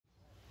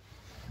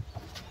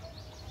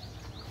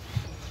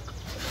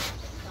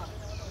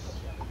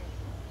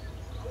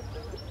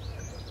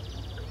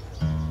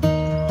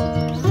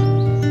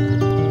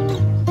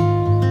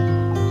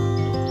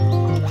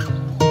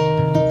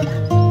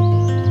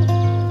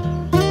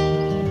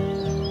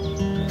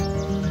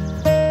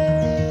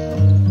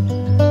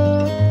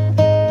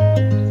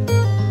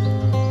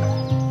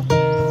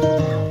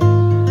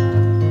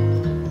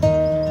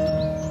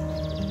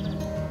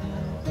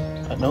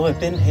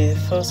been here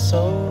for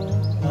so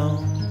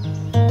long.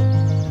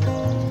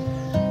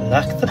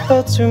 Like the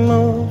birds who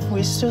move,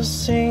 we still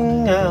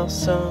sing our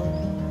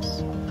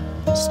songs.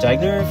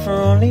 Stagnant river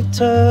only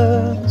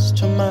turns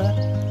to mud.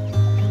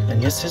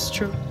 And yes, it's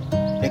true,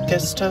 it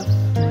gets tough,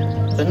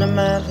 the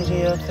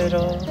normality of it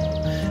all.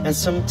 And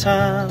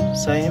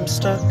sometimes I am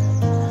stuck,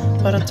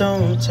 but I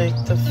don't take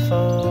the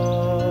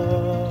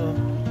fall.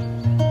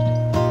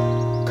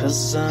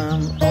 'Cause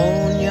I'm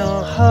on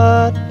your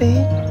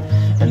heartbeat,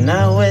 and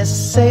now we're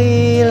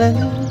sailing.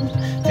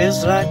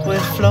 Feels like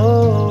we're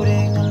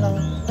floating along.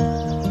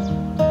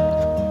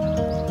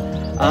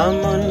 I'm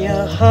on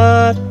your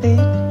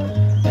heartbeat,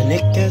 and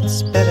it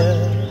gets better.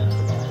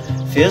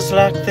 Feels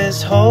like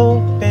there's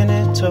hope in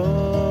it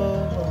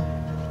all.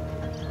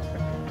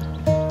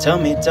 Tell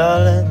me,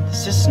 darling,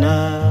 this is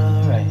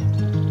not right.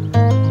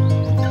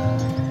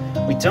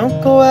 We don't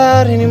go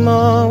out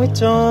anymore, we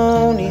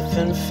don't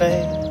even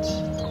fade.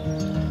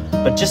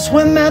 But just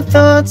when that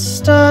thought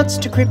starts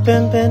to creep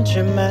in,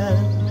 Benjamin,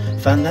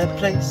 find that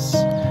place,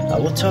 I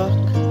will talk,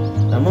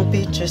 and we'll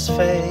be just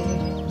fade.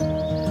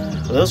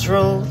 Those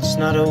roads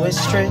not always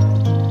straight,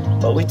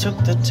 but we took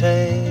the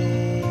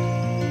take.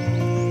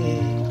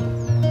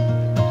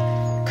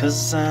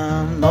 'Cause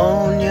I'm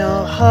on your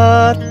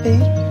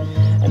heartbeat,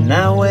 and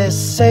now we're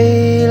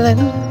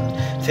sailing.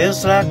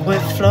 Feels like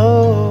we're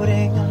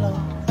floating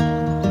along.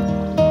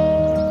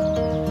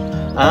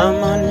 I'm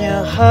on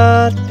your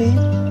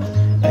heartbeat,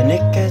 and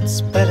it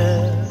gets better.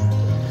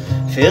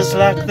 Feels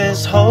like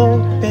there's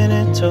hope in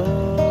it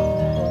all.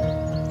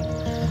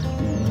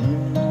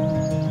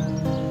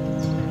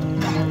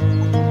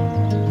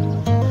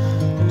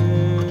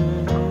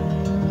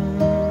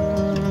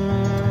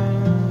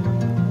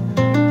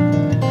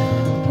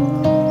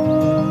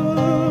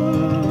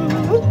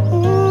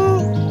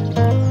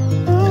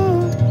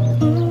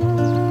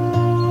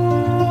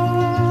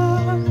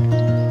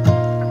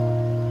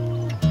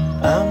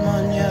 I'm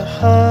on your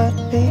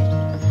heartbeat,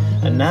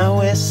 and now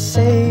we're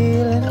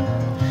sailing.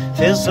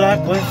 Feels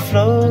like we're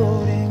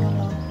floating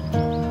along.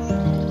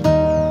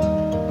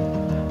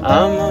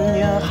 I'm on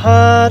your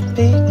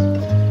heartbeat,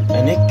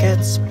 and it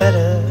gets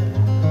better.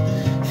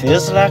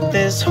 Feels like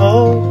there's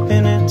hope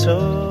in it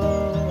all.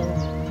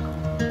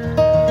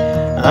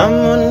 I'm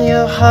on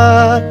your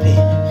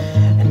heartbeat,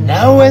 and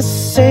now we're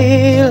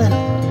sailing.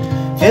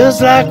 Feels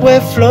like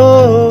we're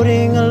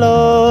floating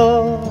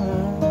along.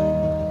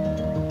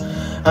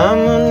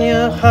 I'm on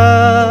your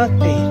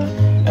heartbeat,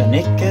 and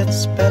it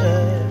gets better.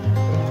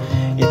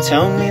 You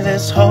tell me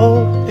there's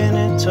hope in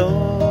it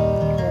all.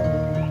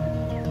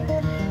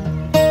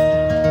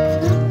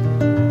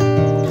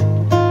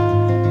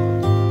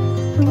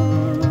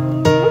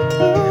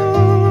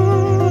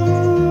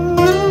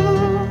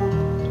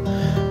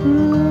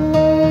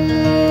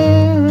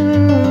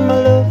 My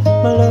love,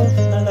 my love,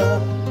 my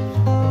love.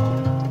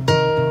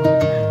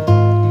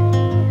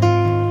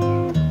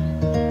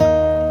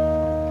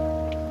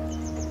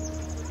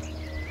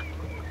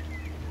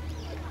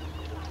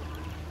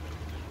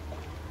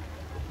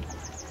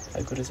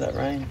 How good is that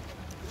rain?